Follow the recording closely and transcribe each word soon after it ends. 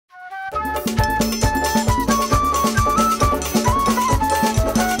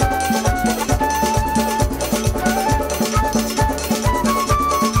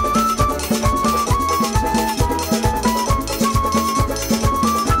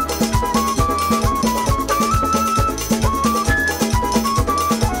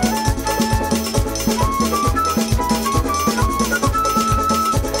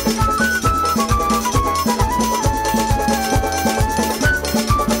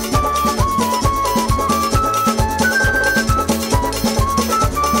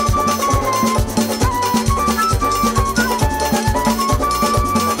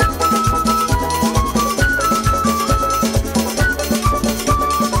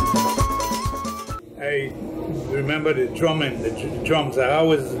Drumming, the drums, I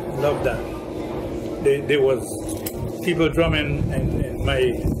always loved that. There was people drumming in my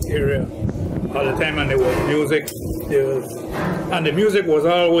area all the time, and there was music. And the music was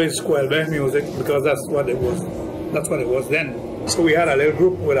always quelbe music, because that's what it was. That's what it was then. So we had a little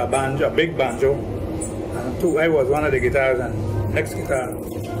group with a banjo, a big banjo, and I was one of the guitars and next guitar.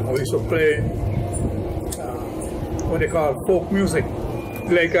 And we used to play what they call folk music,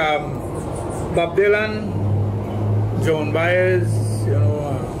 like Bob Dylan, Joan Baez, you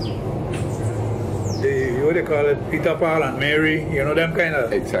know, what they call it, Peter, Paul and Mary, you know, them kind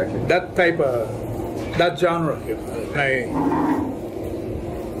of, exactly, that type of, that genre. You know. I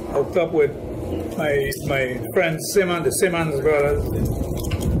hooked up with my friend Simon, the Simmons brothers,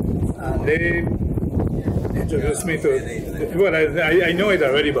 and they introduced me to, well, I know it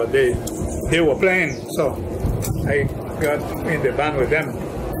already, but they were playing, so I got in the band with them.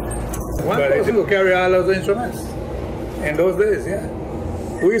 One person who carry all those instruments. In those days, yeah,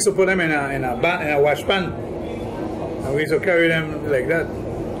 we used to put them in a wash pan, and we used to carry them like that.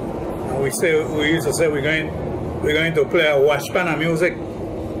 And we used to say we're going to play a wash pan of music.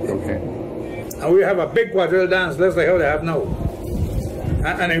 Okay. And we have a big quadrille dance, just like how they have now.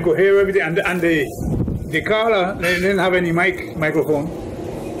 And you could hear everything. And the caller, they didn't have any microphone.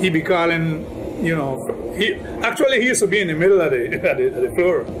 He'd be calling, you know. He used to be in the middle of the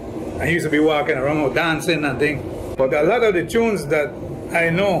floor, and he used to be walking around dancing and things. But a lot of the tunes that I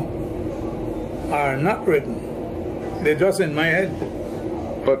know are not written. They're just in my head.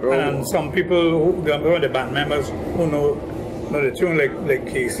 But and some people, the band members who know the tune, like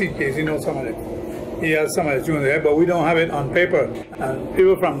Casey knows some of it. He has some of the tunes there, but we don't have it on paper. And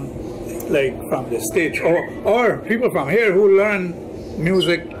people from the States, or people from here who learn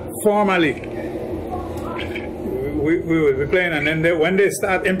music formally, we would be playing, and then when they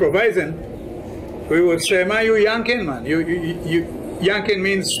start improvising, we would say, man, you yanking, man. You yanking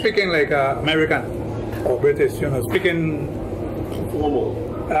means speaking like American or British, you know, speaking formal,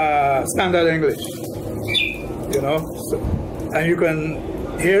 standard English, you know. So, and you can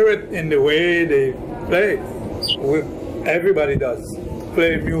hear it in the way they play. Everybody does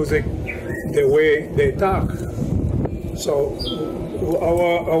play music the way they talk. So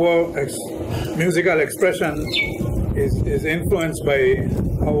our musical expression is influenced by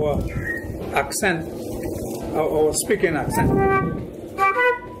our accent, our speaking accent.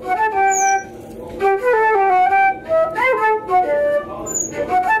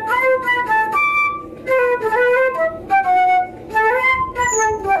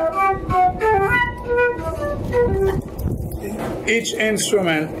 Each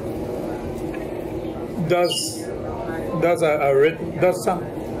instrument does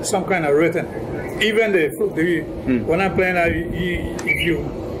some kind of rhythm. Even when I'm playing,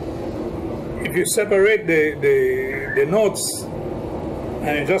 if you separate the notes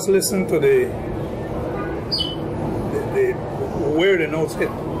and you just listen to where the notes hit,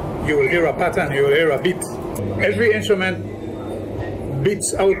 you will hear a pattern, you will hear a beat. Every instrument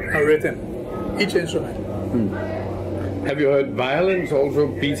beats out a rhythm. Each instrument. Have you heard violins also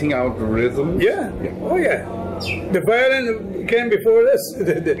beating out rhythm? Yeah. Oh yeah. The violin came before this.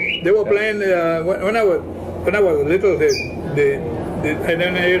 They were playing when I was little. I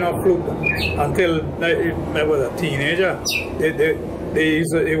didn't hear no flute until I was a teenager. A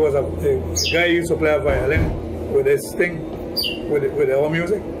guy used to play a violin with this thing, with our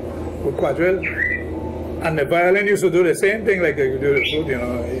music, with quadrille, and the violin used to do the same thing like they do the flute, you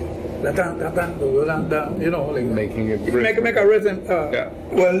know, you know, like making it make a rhythm. Yeah.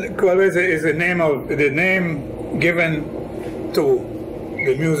 Well, quelbe is the name given to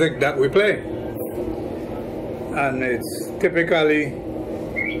the music that we play, and it's typically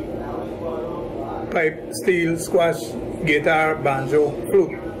pipe, steel, squash, guitar, banjo,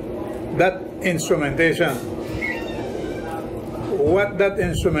 flute. That instrumentation, what that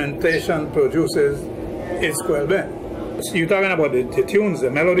instrumentation produces is quelbe. You're talking about the tunes, the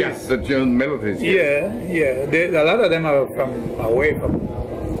melodies? Yes, the tune melodies. Yes. Yeah. A lot of them are from away from.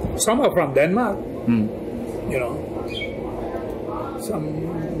 Some are from Denmark. You know, some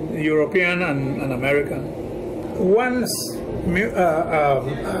European and American. Once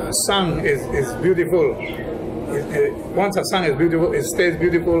song is beautiful. Once a song is beautiful, it stays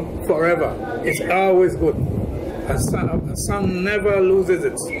beautiful forever. It's always good. A song never loses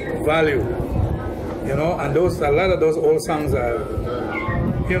its value. You know, and a lot of those old songs are,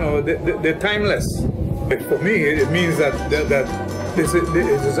 you know, they're timeless. But for me, it means that this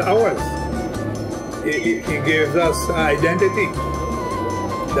is ours. It gives us identity.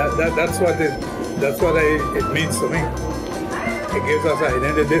 That's what it means to me. It gives us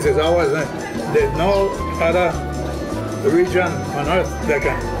identity. This is ours. There's no other region on earth that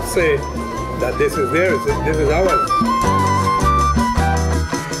can say that this is theirs. This is ours.